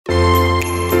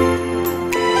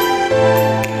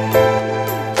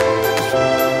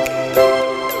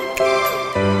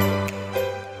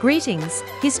Greetings,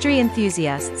 history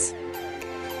enthusiasts.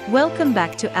 Welcome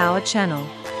back to our channel.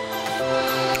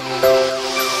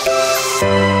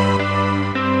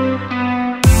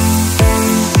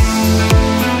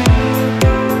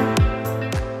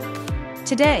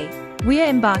 Today, we are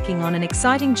embarking on an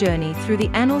exciting journey through the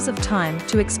annals of time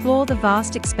to explore the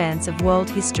vast expanse of world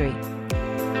history.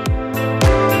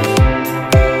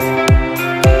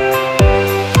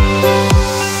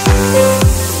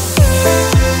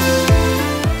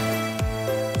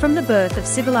 From the birth of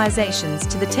civilizations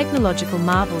to the technological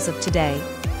marvels of today,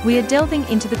 we are delving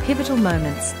into the pivotal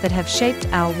moments that have shaped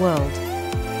our world.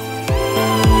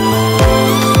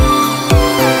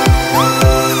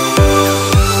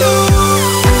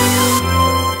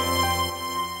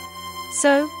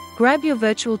 So, grab your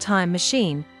virtual time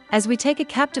machine as we take a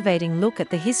captivating look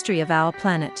at the history of our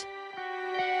planet.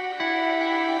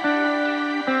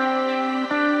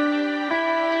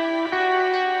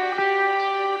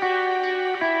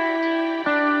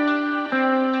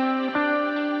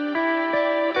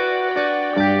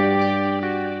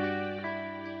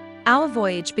 Our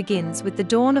voyage begins with the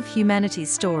dawn of humanity's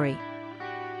story.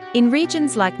 In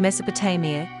regions like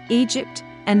Mesopotamia, Egypt,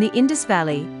 and the Indus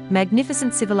Valley,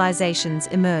 magnificent civilizations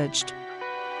emerged.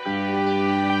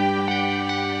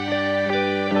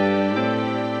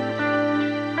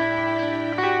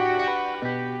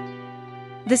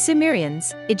 The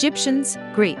Sumerians, Egyptians,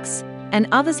 Greeks, and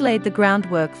others laid the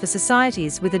groundwork for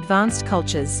societies with advanced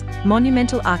cultures,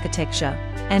 monumental architecture,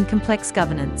 and complex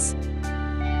governance.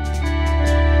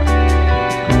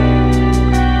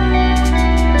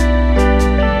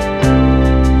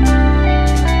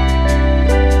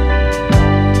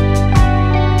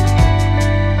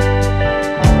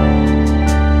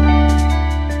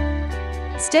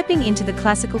 Stepping into the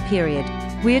classical period,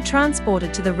 we are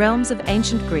transported to the realms of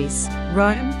ancient Greece,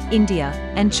 Rome, India,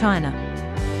 and China.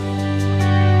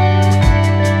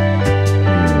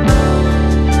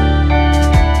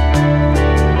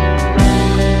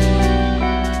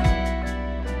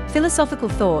 Philosophical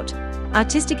thought,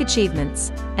 artistic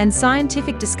achievements, and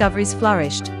scientific discoveries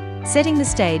flourished, setting the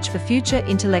stage for future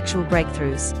intellectual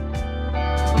breakthroughs.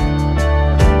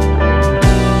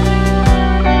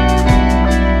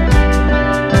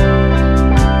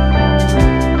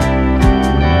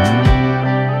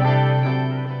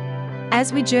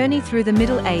 As we journey through the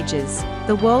Middle Ages,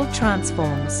 the world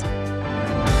transforms.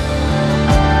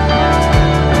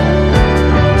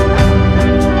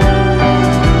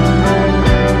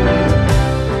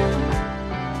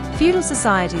 Feudal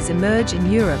societies emerge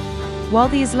in Europe, while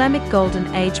the Islamic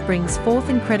Golden Age brings forth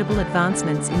incredible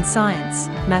advancements in science,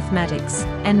 mathematics,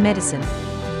 and medicine.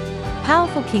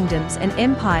 Powerful kingdoms and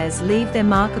empires leave their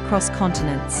mark across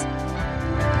continents.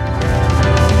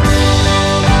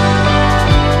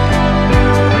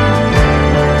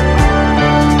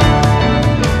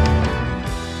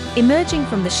 Emerging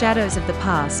from the shadows of the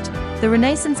past, the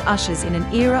Renaissance ushers in an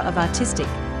era of artistic,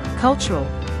 cultural,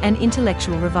 and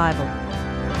intellectual revival.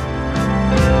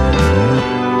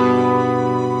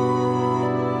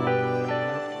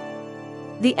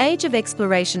 The age of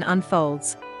exploration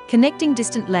unfolds, connecting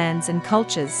distant lands and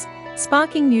cultures,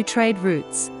 sparking new trade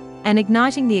routes, and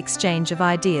igniting the exchange of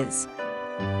ideas.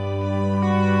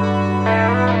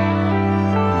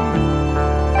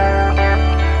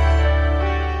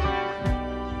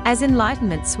 As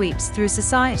enlightenment sweeps through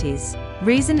societies,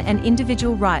 reason and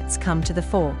individual rights come to the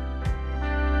fore.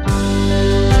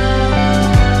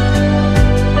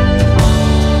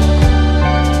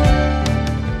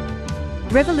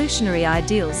 Revolutionary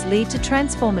ideals lead to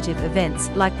transformative events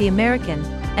like the American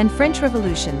and French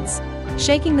Revolutions,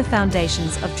 shaking the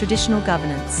foundations of traditional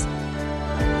governance.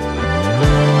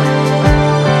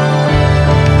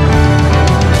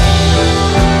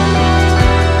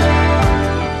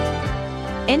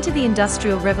 Enter the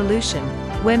Industrial Revolution,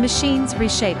 where machines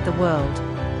reshape the world.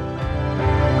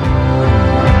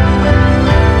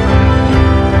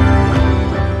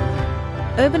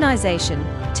 Urbanization,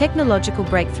 technological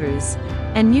breakthroughs,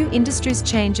 and new industries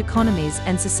change economies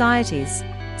and societies,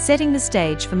 setting the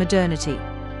stage for modernity.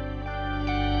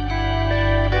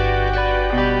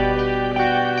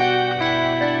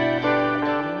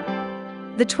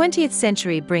 The 20th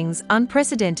century brings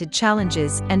unprecedented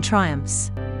challenges and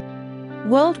triumphs.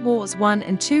 World Wars I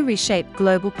and II reshape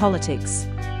global politics,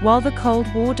 while the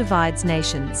Cold War divides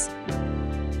nations.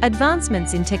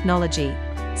 Advancements in technology,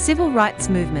 civil rights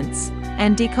movements,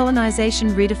 and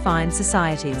decolonization redefine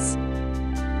societies.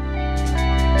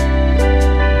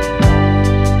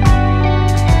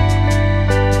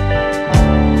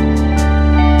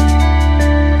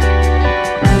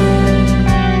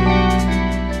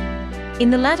 In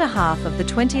the latter half of the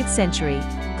 20th century,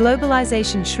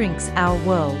 globalization shrinks our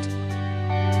world.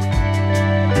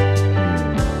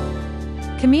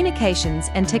 Communications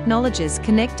and technologies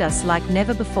connect us like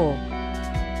never before.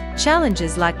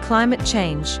 Challenges like climate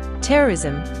change,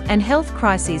 terrorism, and health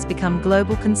crises become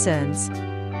global concerns.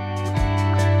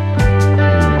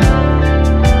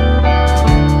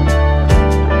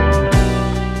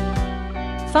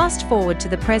 Fast forward to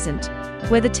the present,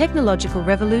 where the technological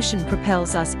revolution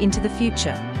propels us into the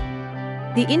future.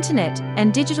 The internet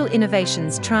and digital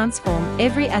innovations transform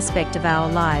every aspect of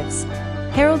our lives,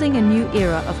 heralding a new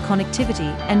era of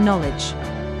connectivity and knowledge.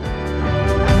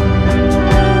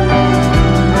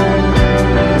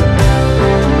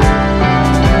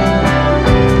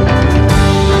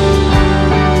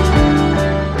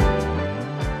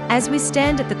 As we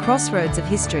stand at the crossroads of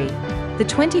history, the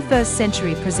 21st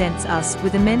century presents us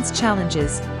with immense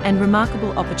challenges and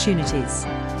remarkable opportunities.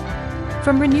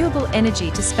 From renewable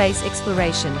energy to space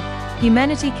exploration,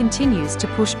 humanity continues to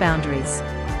push boundaries.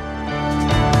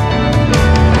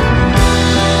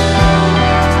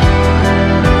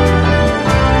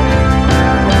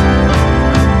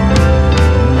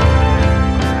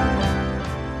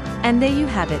 And there you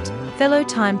have it, fellow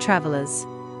time travelers.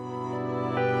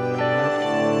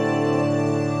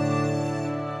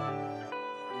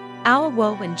 Our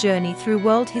whirlwind journey through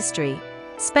world history,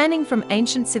 spanning from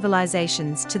ancient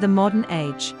civilizations to the modern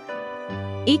age.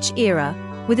 Each era,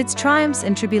 with its triumphs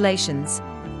and tribulations,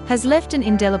 has left an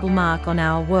indelible mark on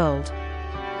our world.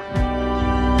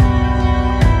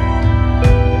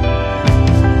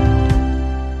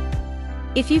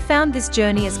 If you found this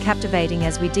journey as captivating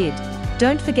as we did,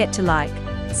 don't forget to like,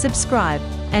 subscribe,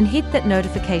 and hit that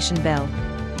notification bell.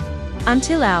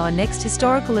 Until our next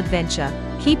historical adventure,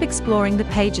 keep exploring the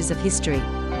pages of history.